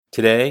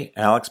Today,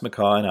 Alex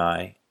McCaw and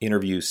I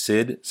interview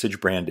Sid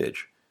Sijbrandij,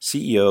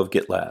 CEO of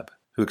GitLab,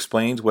 who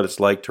explains what it's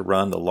like to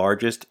run the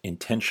largest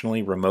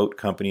intentionally remote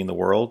company in the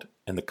world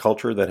and the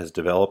culture that has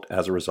developed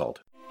as a result.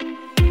 We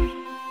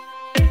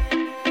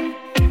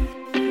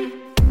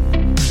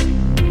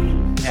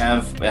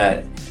have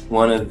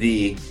one of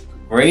the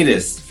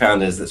greatest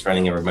founders that's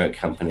running a remote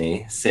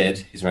company,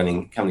 Sid, who's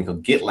running a company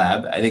called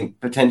GitLab. I think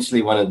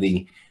potentially one of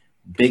the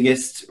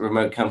biggest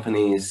remote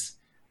companies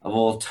of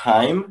all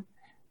time,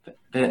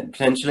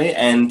 potentially.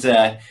 And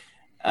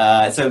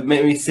so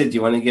maybe, Sid, do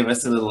you want to give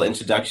us a little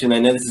introduction? I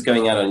know this is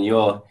going out on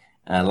your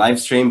live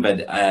stream,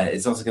 but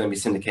it's also going to be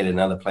syndicated in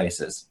other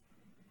places.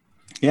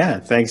 Yeah,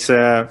 thanks.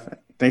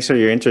 Thanks for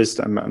your interest.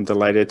 I'm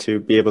delighted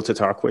to be able to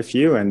talk with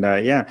you. And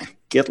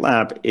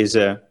GitLab is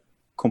a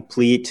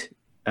complete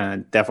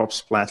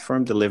DevOps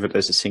platform delivered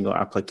as a single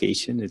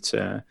application.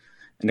 And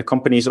the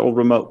company is all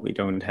remote. We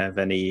don't have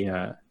any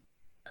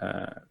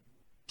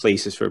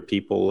places where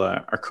people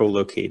are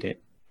co-located.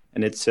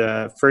 And it's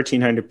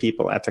 1,300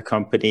 people at the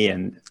company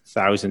and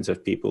thousands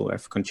of people who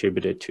have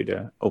contributed to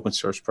the open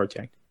source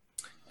project.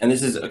 And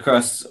this is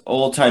across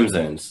all time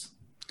zones?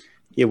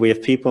 Yeah, we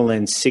have people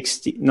in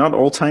 60, not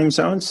all time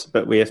zones,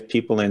 but we have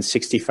people in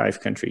 65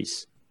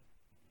 countries.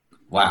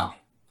 Wow.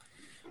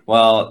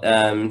 Well,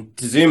 to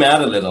zoom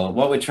out a little,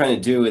 what we're trying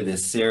to do with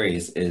this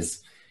series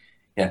is,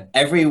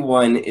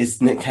 everyone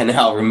is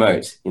now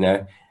remote.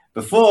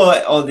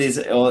 Before all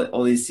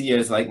these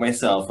CEOs like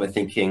myself were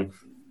thinking,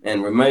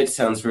 and remote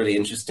sounds really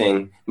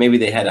interesting. Maybe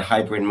they had a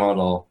hybrid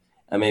model,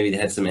 and maybe they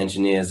had some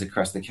engineers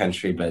across the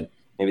country, but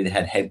maybe they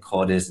had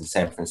headquarters in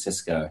San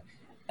Francisco.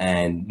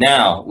 And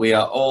now we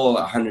are all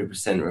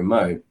 100%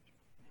 remote.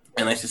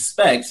 And I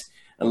suspect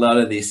a lot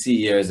of these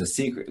CEOs are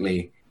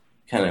secretly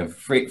kind of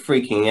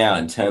freaking out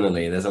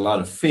internally. There's a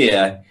lot of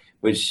fear,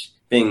 which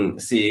being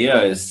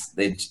CEOs,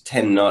 they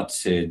tend not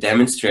to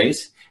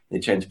demonstrate. They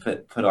tend to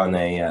put on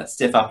a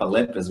stiff upper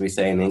lip, as we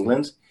say in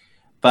England.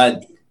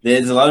 But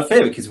there's a lot of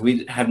fear because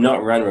we have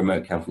not run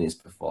remote companies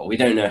before. We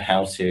don't know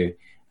how to,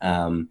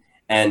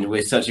 and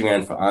we're searching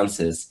around for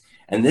answers.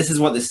 And this is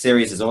what this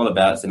series is all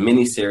about. It's a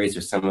mini series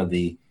with some of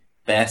the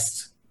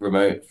best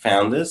remote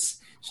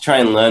founders to try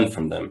and learn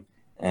from them.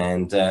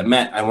 And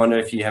Matt, I wonder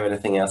if you have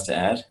anything else to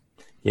add?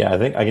 Yeah, I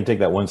think I can take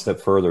that one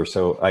step further.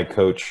 So I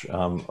coach a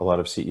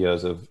lot of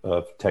CEOs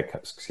of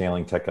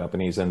scaling tech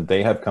companies, and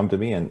they have come to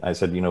me and I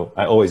said,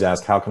 I always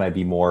ask, how can I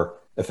be more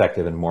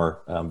effective and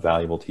more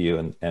valuable to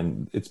you?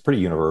 And it's pretty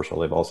universal.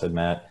 They've all said,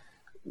 Matt,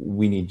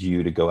 we need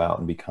you to go out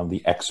and become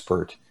the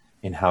expert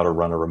in how to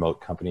run a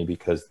remote company,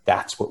 because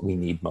that's what we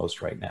need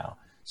most right now.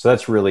 So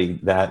that's really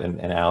that. And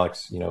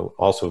Alex,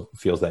 also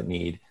feels that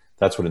need.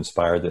 That's what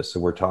inspired this. So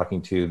we're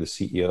talking to the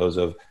CEOs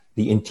of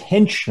the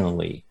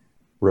intentionally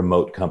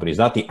remote companies,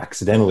 not the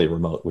accidentally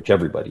remote, which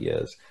everybody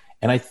is.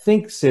 And I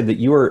think, Sid, that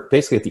you are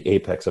basically at the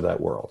apex of that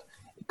world.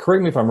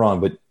 Correct me if I'm wrong,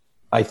 but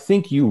I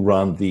think you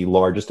run the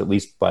largest, at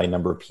least by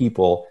number of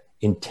people,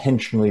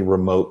 intentionally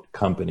remote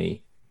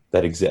company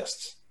that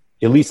exists,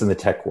 at least in the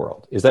tech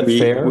world. Is that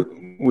fair?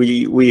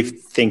 We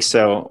think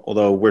so,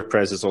 although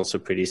WordPress is also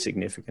pretty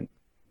significant.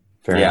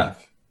 Fair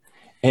enough.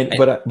 And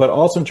but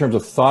also in terms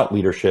of thought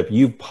leadership,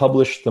 you've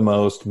published the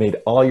most, made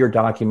all your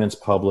documents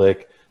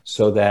public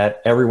so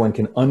that everyone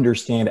can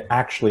understand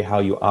actually how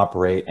you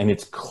operate. And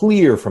it's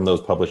clear from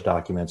those published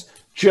documents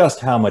just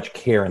how much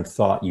care and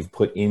thought you've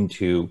put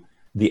into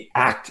the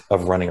act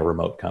of running a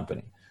remote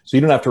company. So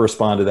you don't have to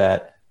respond to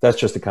that. That's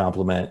just a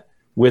compliment.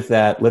 With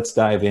that, let's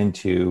dive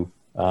into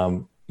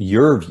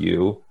your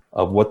view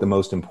of what the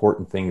most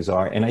important things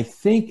are. And I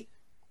think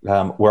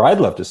where I'd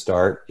love to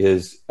start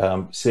is,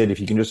 Sid, if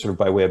you can just sort of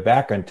by way of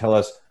background, tell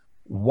us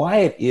why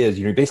it is,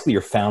 basically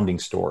your founding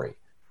story.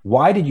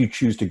 Why did you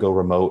choose to go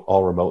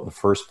all remote in the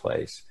first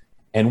place?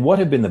 And what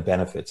have been the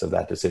benefits of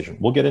that decision?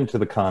 We'll get into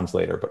the cons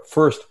later, but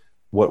first,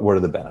 what are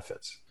the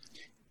benefits?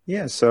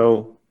 Yeah,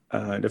 so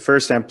the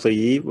first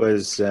employee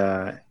was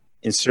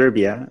in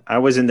Serbia. I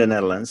was in the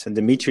Netherlands, and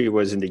Dimitri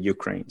was in the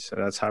Ukraine. So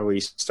that's how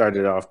we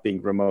started off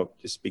being remote,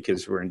 just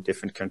because we're in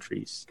different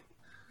countries.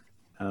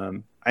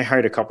 I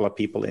hired a couple of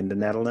people in the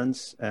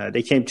Netherlands.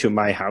 They came to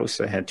my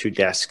house. I had 2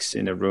 desks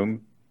in a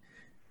room.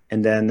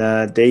 And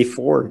then day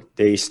 4,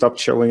 they stopped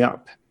showing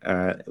up.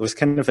 It was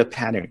kind of a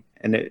pattern.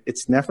 And it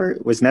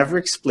was never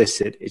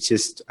explicit. It's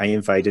just I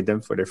invited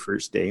them for their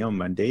first day on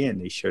Monday, and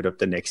they showed up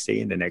the next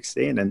day and the next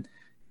day. And then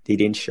they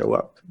didn't show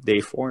up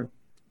day 4.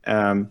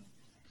 And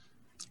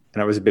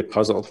I was a bit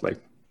puzzled. Like,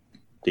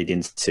 they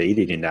didn't say,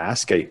 they didn't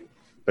ask,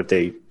 but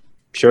they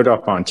showed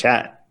up on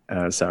chat.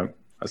 So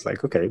I was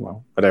like, okay,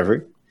 well,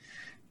 whatever.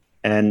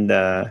 And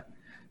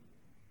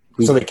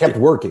so they kept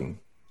working.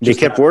 They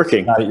kept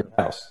working. Not at your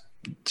house.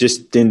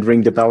 Just didn't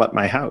ring the bell at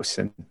my house.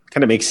 And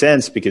kind of makes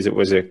sense because it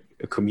was a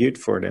commute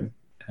for them.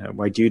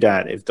 Why do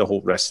that if the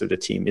whole rest of the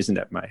team isn't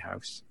at my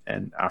house?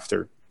 And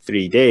after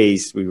 3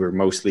 days, we were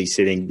mostly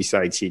sitting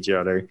beside each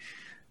other,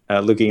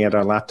 looking at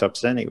our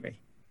laptops anyway.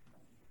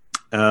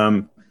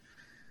 The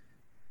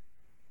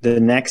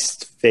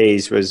next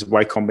phase was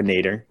Y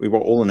Combinator. We were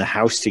all in the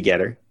house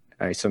together.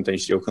 I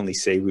sometimes jokingly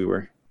say we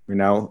were we're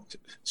now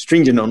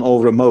stringent on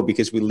all remote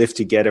because we lived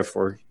together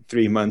for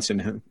 3 months in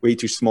a way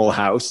too small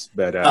house.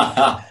 But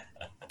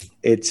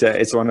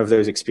it's one of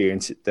those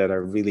experiences that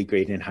are really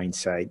great in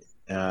hindsight.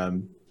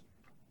 And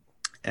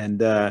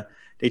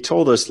they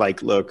told us,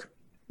 like, look,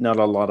 not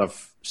a lot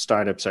of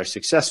startups are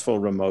successful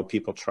remote.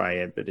 People try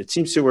it, but it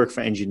seems to work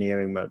for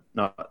engineering, but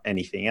not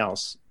anything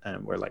else.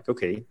 And we're like,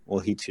 okay, we'll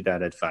heed to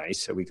that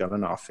advice. So we got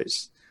an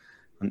office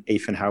on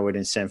 8th and Howard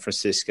in San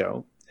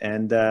Francisco,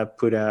 and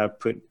put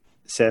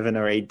 7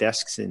 or 8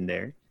 desks in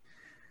there.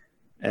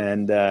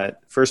 And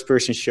first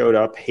person showed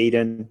up,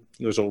 Hayden.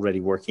 He was already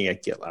working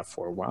at GitLab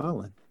for a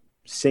while. And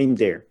same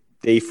there.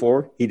 Day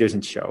 4, he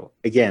doesn't show.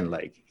 Again,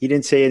 like, he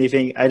didn't say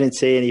anything. I didn't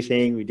say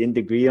anything. We didn't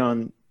agree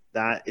on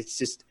that. It's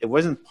just, it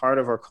wasn't part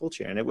of our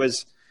culture. And it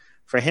was,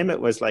 for him, it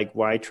was like,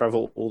 why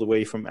travel all the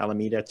way from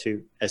Alameda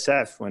to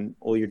SF when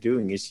all you're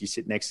doing is you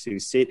sit next to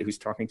Sid, who's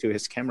talking to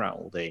his camera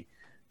all day.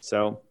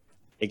 So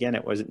again,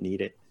 it wasn't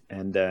needed.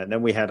 And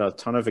then we had a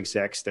ton of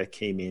execs that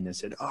came in and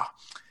said, I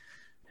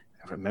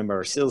remember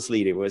our sales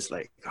leader was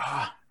like,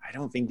 I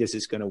don't think this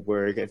is going to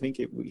work. I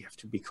think we have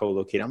to be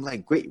co-located. I'm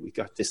like, great, we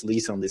got this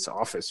lease on this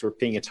office. We're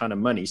paying a ton of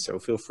money, so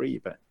feel free.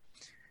 But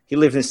he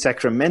lived in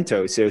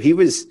Sacramento, so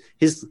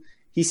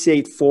he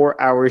saved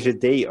 4 hours a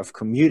day of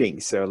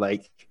commuting. So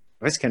like,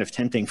 that's kind of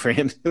tempting for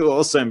him to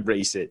also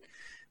embrace it.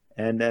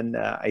 And then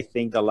I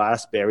think the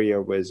last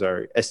barrier was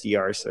our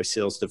SDRs, our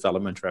sales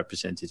development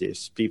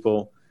representatives.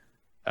 People,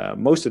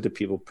 most of the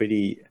people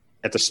pretty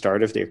at the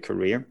start of their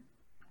career,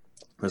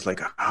 was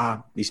like,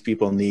 these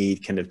people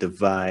need kind of the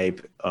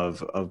vibe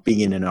of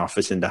being in an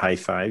office and the high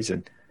fives,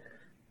 and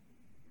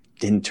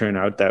didn't turn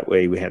out that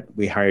way.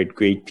 We hired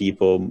great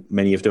people.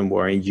 Many of them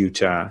were in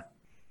Utah.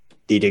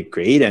 They did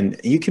great,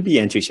 and you can be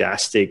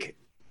enthusiastic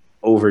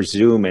over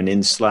Zoom and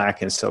in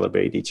Slack and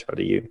celebrate each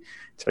other.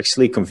 It's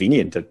actually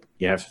convenient that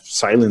you have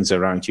silence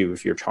around you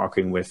if you're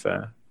talking with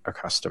a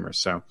customer.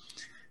 So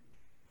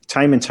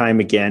time and time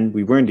again,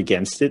 we weren't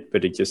against it,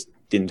 but it just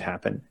didn't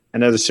happen.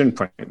 And at a certain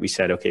point, we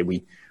said, okay,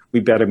 we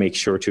better make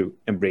sure to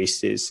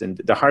embrace this. And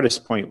the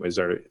hardest point was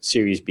our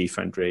Series B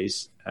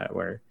fundraise,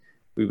 where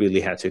we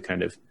really had to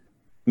kind of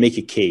make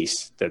a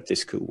case that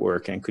this could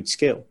work and could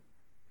scale.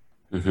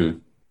 Mm-hmm.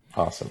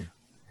 Awesome.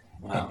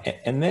 Wow.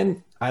 And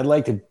then I'd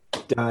like to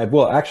dive,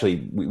 well,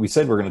 actually, we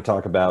said we're going to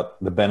talk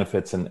about the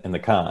benefits and the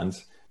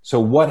cons.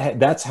 So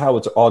that's how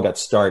it's all got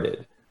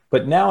started.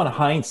 But now in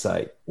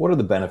hindsight, what are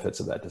the benefits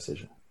of that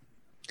decision?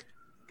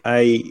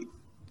 I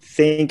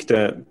think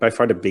by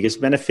far the biggest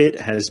benefit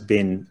has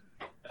been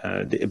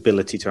the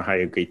ability to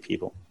hire great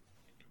people.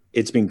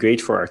 It's been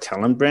great for our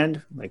talent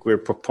brand. Like, we're a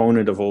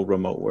proponent of all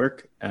remote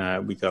work.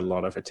 We got a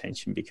lot of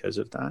attention because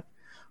of that.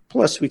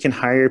 Plus, we can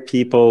hire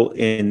people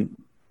in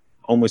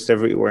almost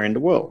everywhere in the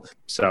world.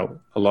 So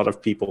a lot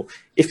of people,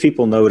 if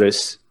people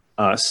notice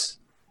us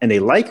and they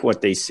like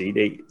what they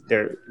see,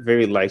 they're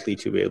very likely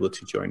to be able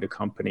to join the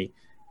company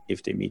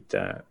if they meet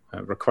the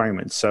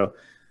requirements. So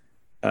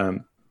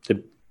in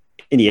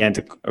the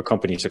end, a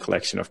company is a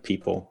collection of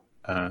people.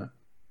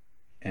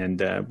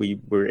 And we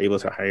were able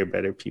to hire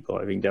better people.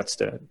 I think that's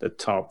the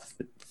top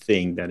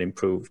thing that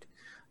improved.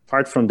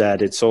 Apart from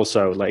that, it's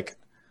also like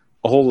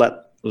a whole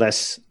lot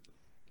less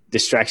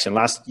distraction.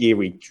 Last year,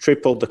 we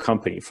tripled the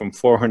company from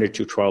 400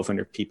 to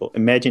 1,200 people.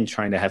 Imagine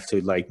trying to have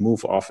to like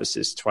move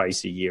offices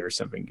twice a year or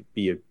something. It'd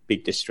be a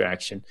big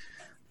distraction.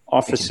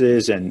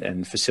 Offices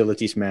and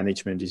facilities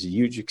management is a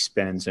huge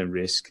expense and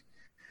risk.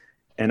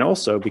 And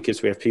also,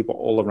 because we have people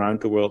all around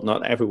the world,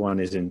 not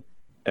everyone is in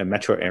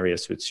metro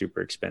areas with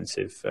super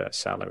expensive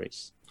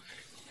salaries.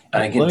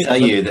 I can tell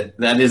you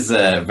that is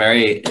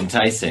very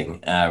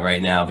enticing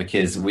right now,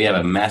 because we have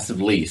a massive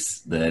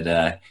lease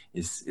that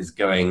is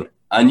going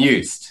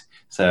unused.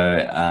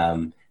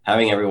 So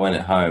having everyone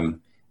at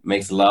home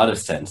makes a lot of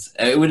sense.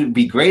 It would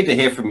be great to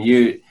hear from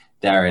you,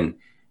 Darren.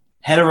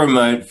 Head of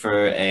remote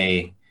for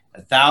a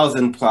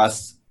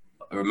 1,000+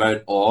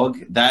 remote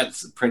org.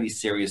 That's a pretty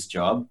serious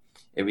job.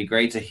 It'd be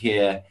great to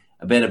hear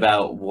a bit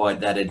about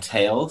what that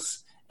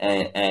entails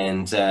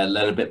and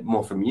learn a bit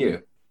more from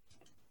you.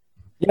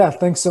 Yeah,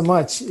 thanks so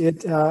much.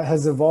 It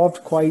has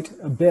evolved quite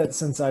a bit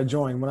since I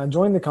joined. When I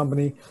joined the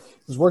company,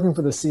 I was working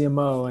for the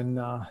CMO, and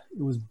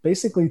it was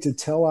basically to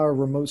tell our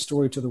remote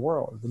story to the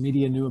world. The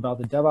media knew about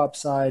the DevOps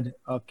side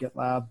of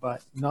GitLab,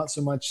 but not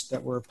so much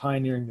that we're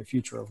pioneering the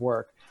future of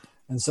work.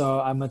 And so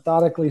I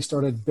methodically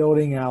started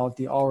building out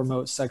the all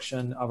remote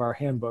section of our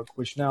handbook,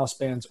 which now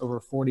spans over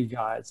 40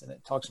 guides. And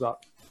it talks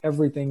about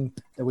everything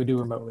that we do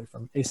remotely,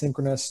 from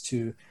asynchronous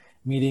to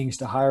meetings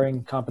to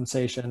hiring,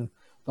 compensation,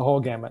 the whole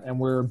gamut. And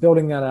we're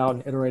building that out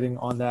and iterating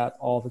on that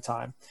all the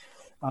time.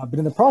 But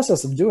in the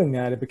process of doing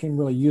that, it became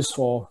really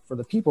useful for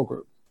the people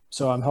group.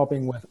 So I'm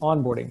helping with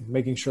onboarding,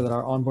 making sure that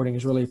our onboarding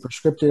is really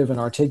prescriptive and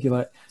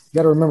articulate. You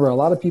got to remember, a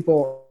lot of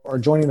people are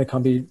joining the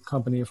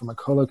company from a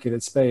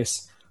co-located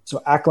space. So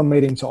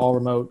acclimating to all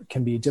remote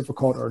can be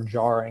difficult or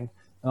jarring.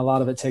 And a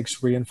lot of it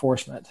takes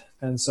reinforcement.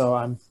 And so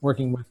I'm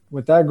working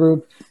with that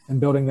group and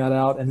building that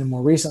out. And then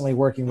more recently,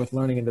 working with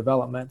learning and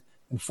development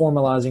and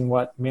formalizing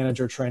what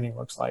manager training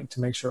looks like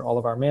to make sure all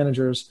of our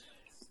managers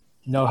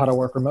know how to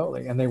work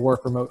remotely, and they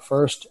work remote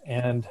first,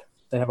 and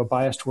they have a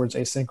bias towards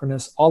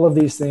asynchronous. All of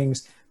these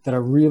things that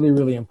are really,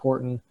 really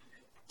important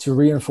to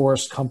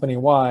reinforce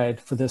company-wide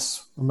for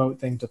this remote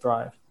thing to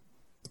thrive.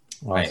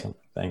 Awesome. Right.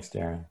 Thanks,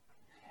 Darren.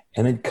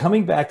 And then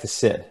coming back to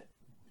Sid.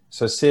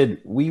 So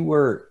Sid, we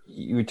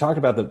talked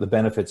about the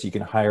benefits. You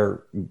can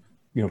hire,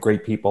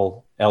 great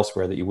people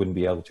elsewhere that you wouldn't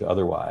be able to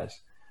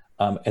otherwise.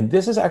 And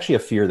this is actually a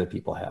fear that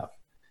people have.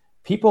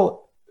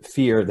 People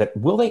fear that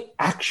will they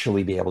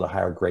actually be able to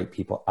hire great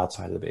people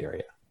outside of the Bay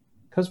Area?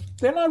 Because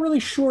they're not really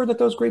sure that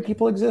those great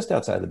people exist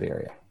outside of the Bay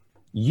Area.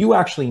 You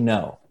actually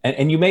know.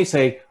 And you may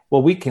say,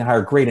 well, we can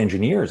hire great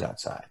engineers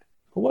outside.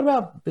 But what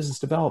about business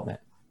development?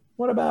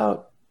 What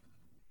about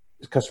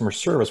customer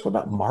service? What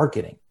about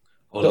marketing?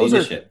 Or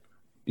leadership.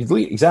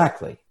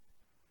 Exactly.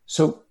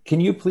 So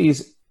can you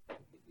please,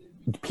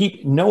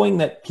 knowing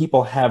that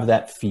people have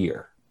that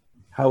fear,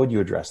 how would you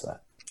address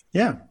that?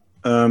 Yeah.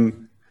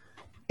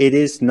 It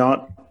is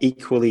not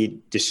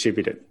equally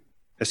distributed,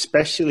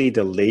 especially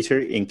the later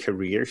in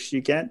careers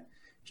you get.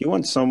 If you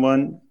want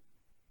someone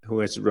who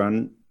has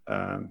run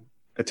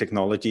a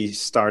technology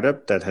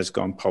startup that has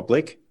gone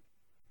public,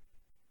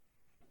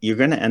 you're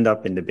going to end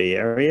up in the Bay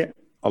Area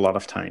a lot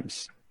of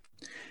times.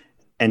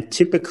 And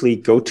typically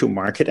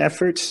go-to-market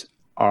efforts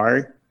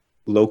are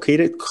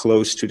located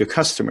close to the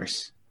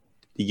customers.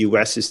 The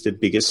US is the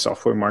biggest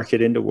software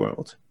market in the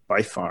world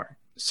by far.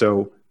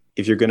 So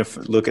if you're going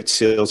to look at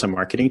sales and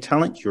marketing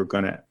talent, you're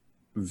going to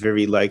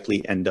very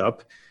likely end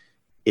up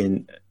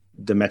in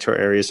the metro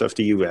areas of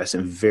the US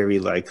and very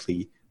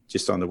likely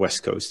just on the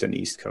West Coast and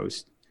East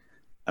Coast.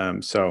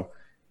 So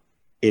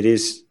it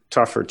is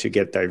tougher to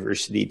get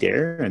diversity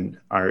there. And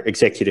our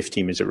executive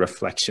team is a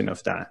reflection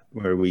of that,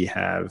 where we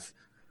have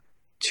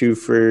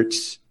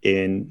 2/3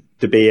 in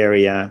the Bay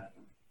Area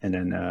and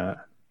then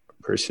a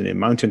person in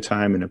Mountain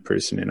Time and a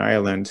person in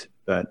Ireland.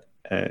 But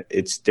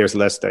there's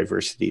less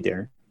diversity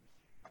there.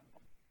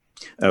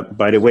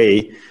 By the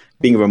way,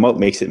 being remote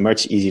makes it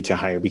much easier to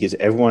hire because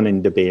everyone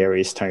in the Bay Area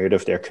is tired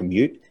of their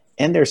commute.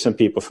 And there's some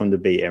people from the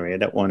Bay Area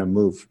that want to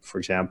move, for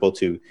example,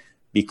 to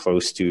be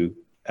close to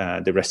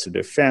the rest of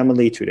their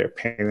family, to their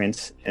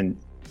parents. And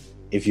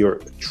if you're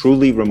a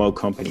truly remote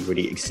company where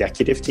the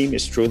executive team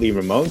is truly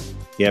remote,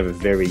 you have a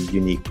very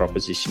unique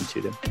proposition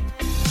to them.